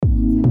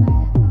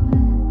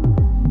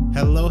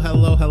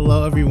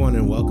Hello, everyone,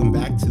 and welcome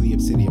back to the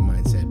Obsidian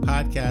Mindset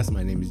Podcast.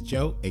 My name is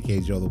Joe, aka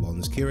Joe the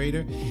Wellness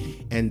Curator,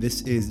 and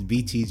this is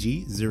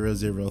BTG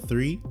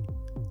 003.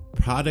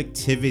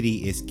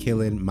 Productivity is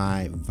killing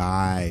my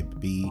vibe,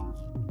 B.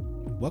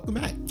 Welcome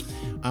back.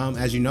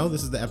 As you know,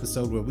 this is the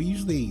episode where we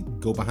usually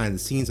go behind the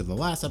scenes of the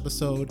last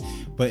episode,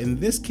 but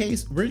in this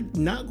case, we're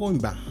not going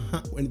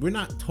behind, we're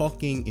not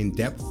talking in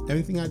depth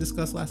everything I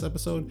discussed last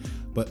episode,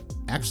 but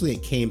actually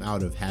it came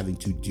out of having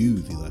to do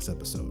the last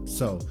episode.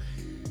 So,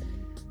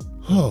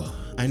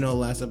 I know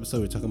last episode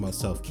we were talking about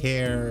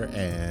self-care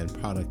and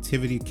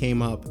productivity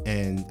came up,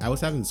 and I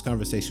was having this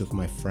conversation with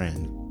my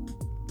friend,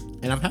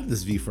 and I've had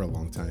this view for a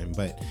long time,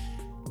 but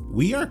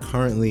we are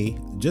currently,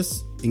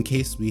 just in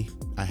case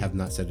I have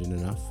not said it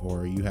enough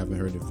or you haven't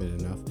heard of it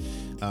enough,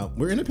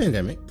 we're in a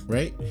pandemic,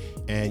 right?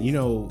 And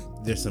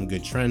there's some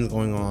good trends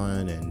going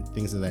on and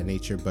things of that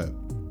nature, but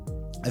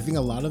I think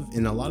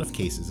in a lot of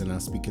cases, and I'm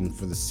speaking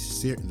for the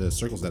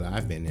circles that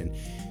I've been in,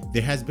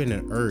 there has been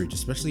an urge,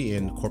 especially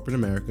in corporate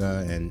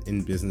America and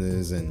in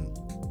business and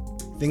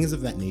things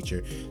of that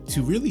nature,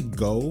 to really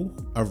go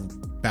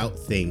about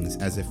things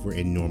as if we're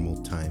in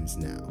normal times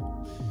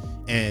now.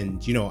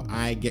 And,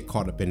 I get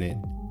caught up in it.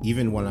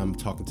 Even when I'm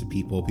talking to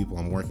people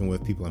I'm working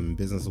with, people I'm in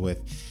business with,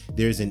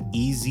 there's an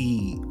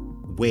easy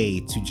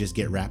way to just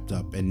get wrapped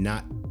up and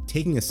not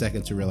taking a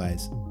second to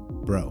realize,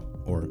 bro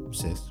or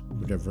sis,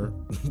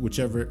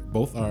 whichever,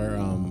 both are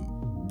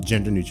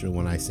gender neutral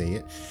when I say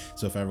it.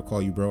 So if I ever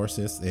call you bro or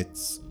sis,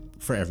 it's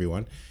for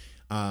everyone.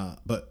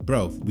 But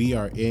bro, we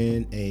are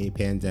in a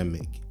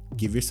pandemic.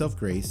 Give yourself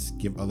grace,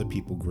 give other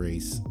people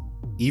grace.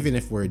 Even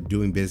if we're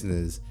doing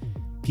business,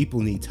 people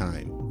need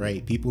time,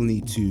 right? People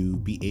need to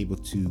be able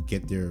to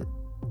get their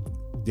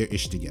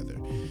ish together.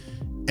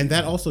 And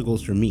that also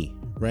goes for me,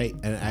 right?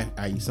 And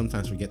I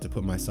sometimes forget to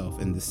put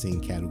myself in the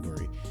same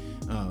category.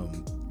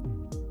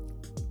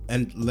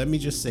 And let me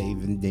just say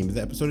the name of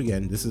the episode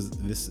again.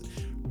 This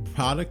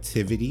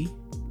productivity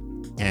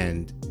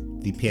and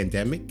the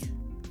pandemic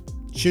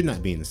should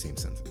not be in the same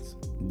sentence.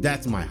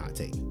 That's my hot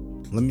take.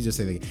 Let me just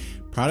say that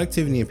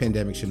productivity and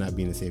pandemic should not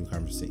be in the same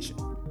conversation.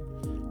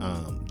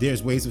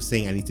 There's ways of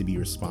saying I need to be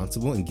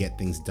responsible and get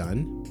things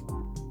done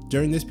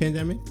during this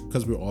pandemic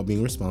because we're all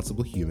being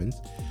responsible humans.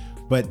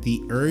 But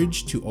the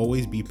urge to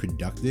always be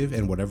productive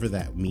and whatever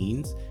that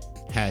means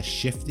has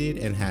shifted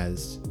and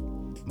has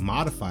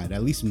modified,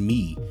 at least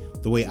me,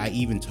 the way I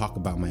even talk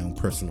about my own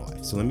personal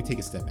life. So let me take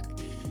a step back.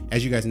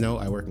 As you guys know,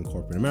 I work in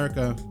corporate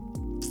America.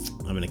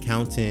 I'm an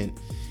accountant,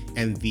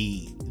 and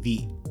the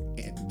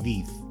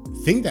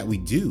thing that we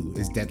do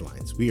is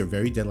deadlines. We are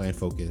very deadline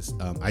focused.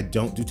 I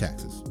don't do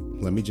taxes.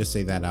 Let me just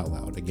say that out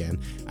loud again.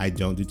 I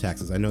don't do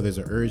taxes. I know there's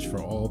an urge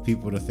for all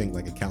people to think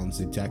like accountants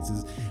do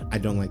taxes. I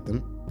don't like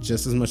them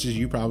just as much as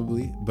you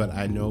probably, but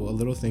I know a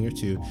little thing or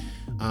two.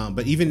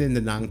 But even in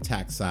the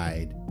non-tax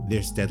side,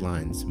 there's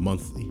deadlines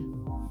monthly.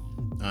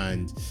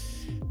 And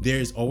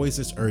there's always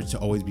this urge to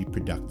always be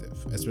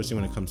productive, especially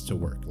when it comes to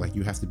work. Like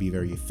you have to be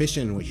very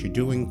efficient in what you're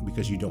doing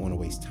because you don't want to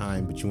waste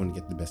time, but you want to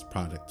get the best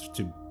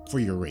product for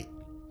your rate.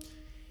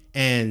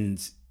 And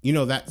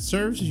that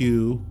serves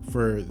you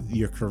for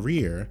your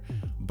career,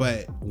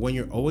 but when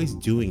you're always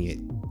doing it,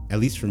 at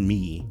least for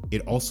me,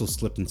 it also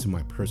slipped into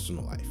my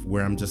personal life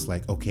where I'm just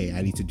like, okay,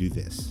 I need to do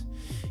this.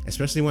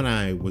 Especially when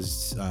I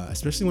was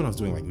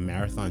doing like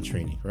marathon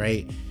training,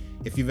 right?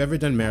 If you've ever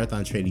done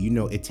marathon training,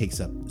 it takes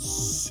up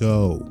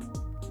so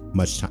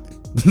much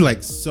time,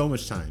 like so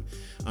much time.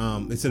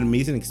 It's an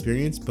amazing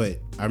experience, but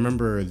I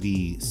remember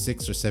the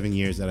 6 or 7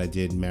 years that I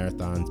did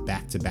marathons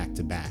back to back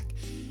to back,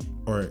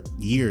 or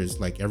years,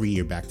 like every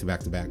year back to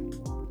back to back,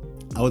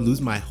 I would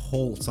lose my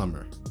whole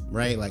summer,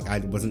 right? Like I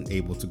wasn't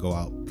able to go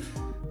out.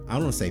 I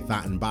don't want to say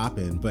thought and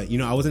bopping, but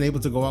I wasn't able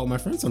to go out with my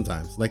friends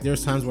sometimes. Like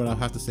there's times where I'll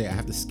have to say I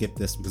have to skip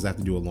this because I have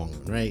to do a long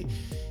one, right?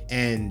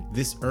 And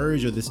this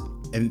urge or this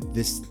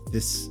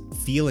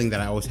feeling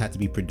that I always had to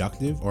be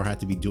productive or had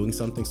to be doing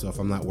something. So if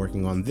I'm not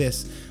working on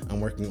this, I'm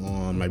working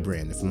on my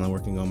brand. If I'm not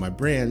working on my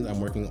brand, I'm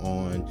working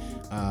on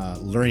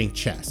learning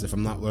chess. If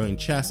I'm not learning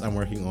chess, I'm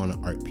working on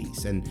an art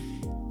piece. And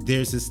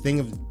there's this thing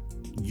of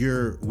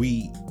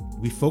we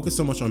focus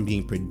so much on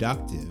being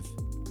productive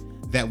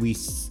that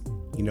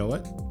you know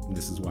what?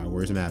 This is why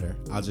words matter.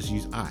 I'll just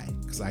use I,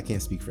 because I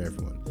can't speak for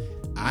everyone.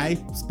 I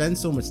spend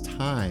so much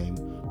time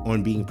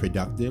on being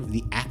productive,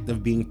 the act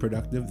of being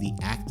productive, the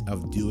act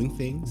of doing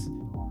things,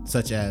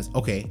 such as,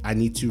 okay, I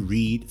need to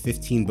read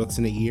 15 books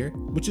in a year,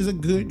 which is a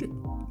good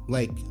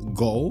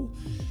goal.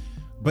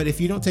 But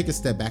if you don't take a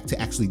step back to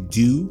actually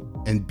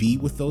do and be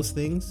with those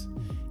things,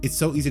 it's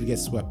so easy to get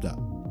swept up.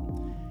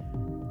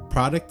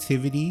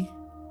 Productivity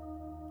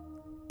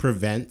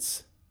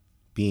prevents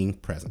being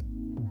present.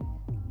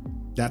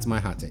 That's my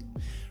hot take.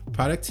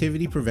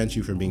 Productivity prevents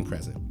you from being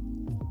present.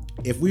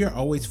 If we are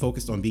always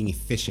focused on being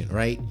efficient,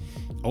 right?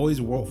 Always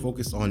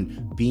focused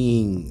on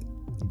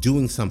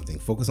doing something,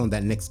 focus on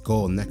that next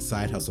goal, next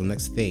side hustle,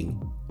 next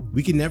thing.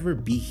 We can never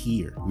be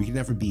here. We can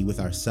never be with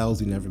ourselves.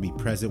 We can never be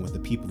present with the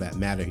people that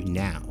matter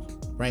now,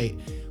 right?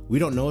 We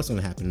don't know what's going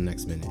to happen in the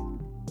next minute.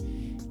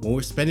 when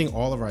we're spending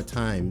all of our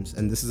times,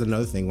 and this is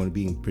another thing when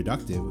being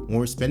productive, when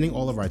we're spending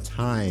all of our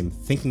time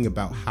thinking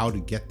about how to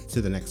get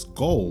to the next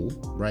goal,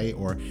 right?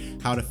 Or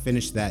how to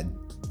finish that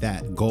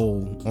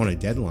goal on a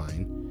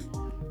deadline,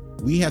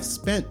 we have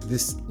spent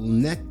this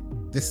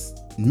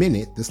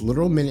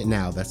literal minute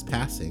now that's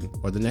passing,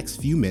 or the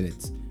next few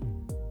minutes,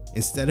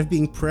 instead of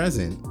being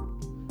present,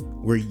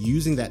 we're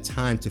using that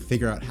time to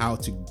figure out how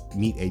to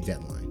meet a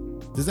deadline.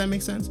 Does that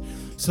make sense?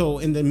 So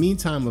in the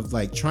meantime of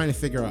like trying to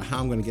figure out how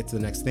I'm going to get to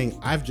the next thing,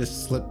 I've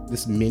just slipped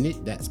this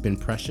minute that's been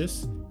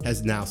precious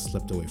has now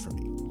slipped away from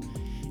me.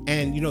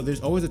 And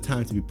there's always a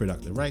time to be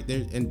productive, right?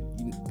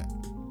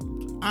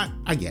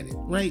 I get it,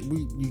 right?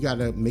 You got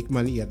to make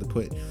money. You have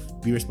to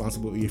be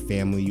responsible with your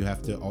family. You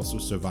have to also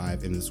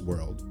survive in this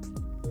world.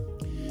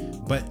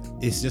 But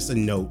it's just a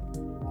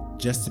note,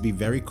 just to be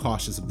very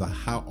cautious about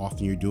how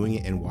often you're doing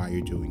it and why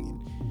you're doing it.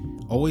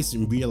 Always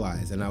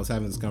realize, and I was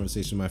having this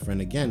conversation with my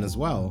friend again as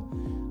well,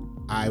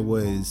 I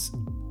was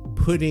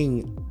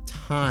putting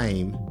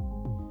time,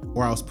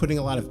 or I was putting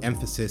a lot of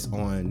emphasis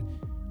on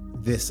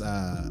this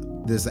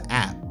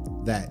app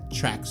that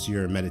tracks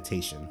your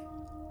meditation.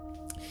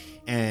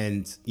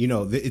 And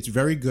it's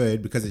very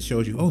good because it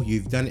shows you, oh,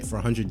 you've done it for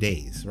 100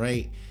 days,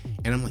 right?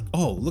 And I'm like,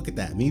 oh, look at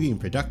that, me being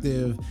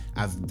productive.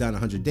 I've done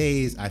 100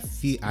 days. I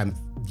feel I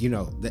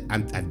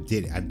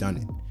did it. I've done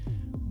it.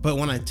 But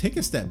when I take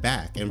a step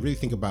back and really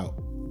think about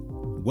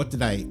what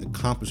did I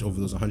accomplish over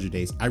those 100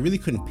 days, I really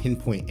couldn't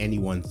pinpoint any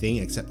one thing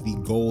except the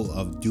goal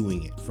of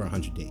doing it for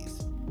 100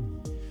 days.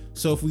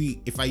 So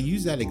if I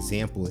use that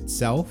example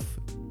itself,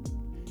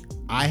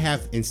 I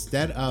have,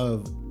 instead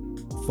of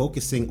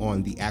focusing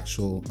on the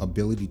actual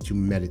ability to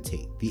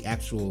meditate, the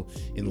actual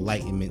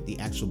enlightenment, the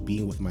actual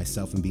being with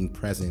myself and being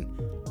present,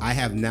 I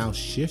have now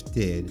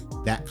shifted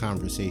that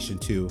conversation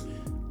to,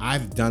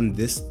 I've done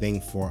this thing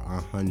for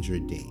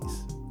 100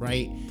 days,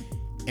 right?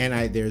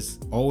 And there's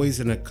always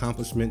an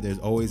accomplishment. There's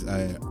always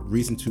a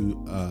reason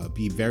to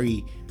be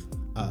very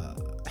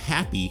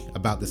happy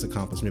about this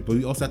accomplishment, but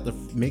we also have to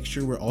make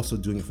sure we're also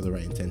doing it for the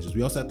right intentions.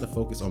 We also have to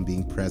focus on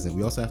being present.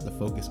 We also have to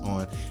focus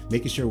on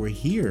making sure we're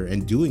here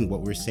and doing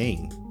what we're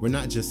saying. We're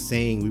not just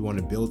saying we want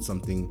to build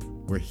something,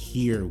 we're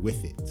here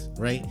with it,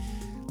 right?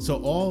 So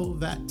all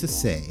that to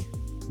say,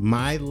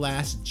 my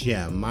last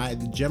gem,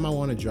 the gem I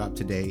want to drop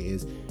today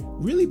is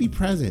really be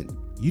present.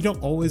 You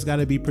don't always got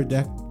to be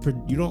productive.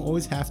 You don't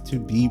always have to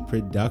be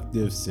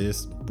productive,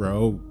 sis,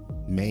 bro,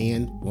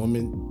 man,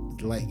 woman.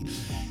 Like,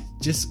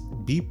 just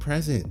be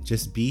present.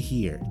 Just be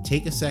here.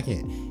 Take a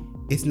second.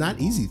 It's not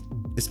easy,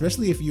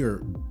 especially if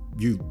you're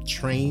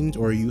trained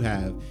or you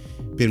have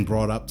been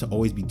brought up to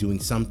always be doing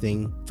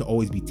something, to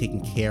always be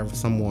taking care of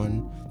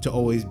someone, to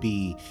always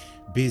be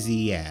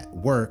busy at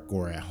work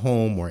or at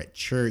home or at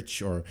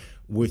church or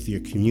with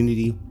your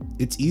community.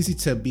 It's easy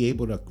to be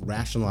able to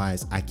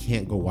rationalize, I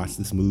can't go watch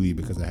this movie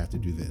because I have to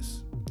do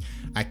this.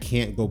 I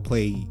can't go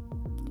play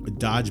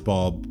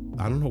dodgeball.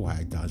 I don't know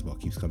why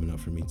dodgeball keeps coming up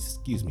for me.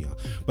 Excuse me,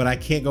 but I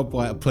can't go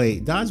play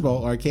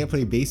dodgeball, or I can't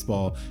play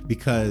baseball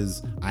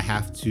because I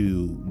have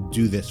to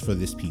do this for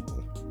this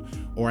people,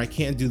 or I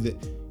can't do that.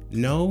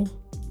 No,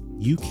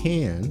 you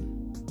can.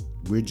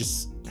 We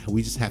just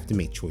have to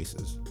make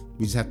choices.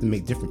 We just have to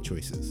make different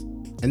choices.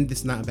 And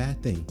it's not a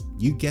bad thing.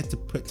 You get to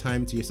put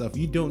time to yourself.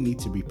 You don't need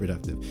to be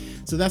productive.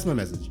 So that's my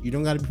message. You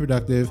don't got to be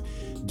productive.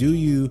 Do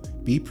you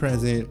be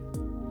present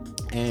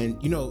and,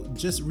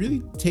 just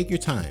really take your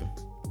time.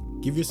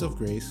 Give yourself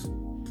grace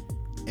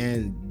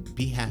and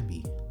be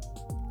happy.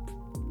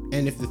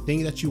 And if the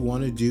thing that you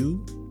want to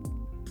do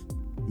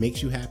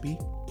makes you happy,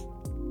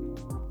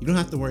 you don't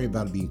have to worry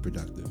about being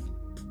productive.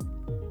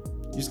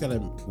 You just got to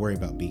worry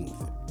about being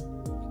with it.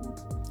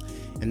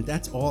 And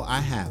that's all I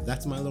have.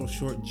 That's my little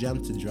short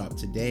gem to drop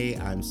today.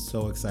 I'm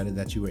so excited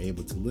that you were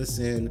able to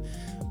listen.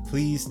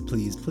 Please,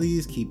 please,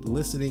 please keep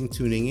listening,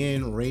 tuning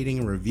in,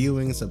 rating,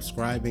 reviewing,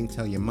 subscribing.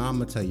 Tell your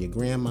mama, tell your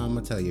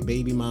grandmama, tell your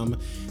baby mama,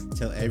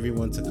 tell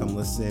everyone to come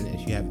listen.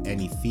 If you have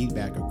any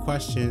feedback or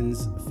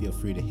questions, feel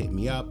free to hit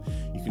me up.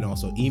 You can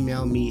also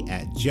email me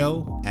at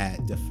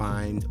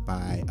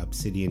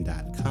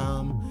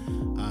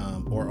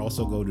joe@definedbyobsidian.com, or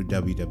also go to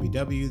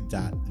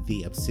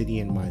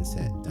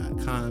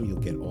www.theobsidianmindset.com. You'll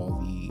get all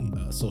the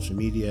social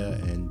media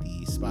and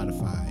the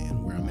Spotify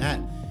and where I'm at.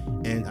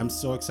 And I'm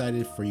so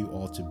excited for you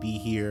all to be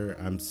here.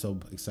 I'm so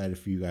excited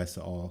for you guys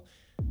to all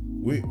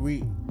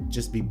we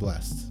just be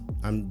blessed.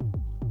 I'm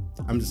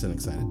just an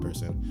excited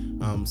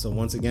person. So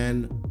once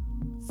again,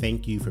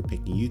 thank you for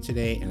picking you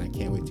today, and I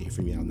can't wait to hear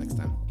from you all next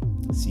time.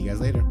 See you guys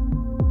later.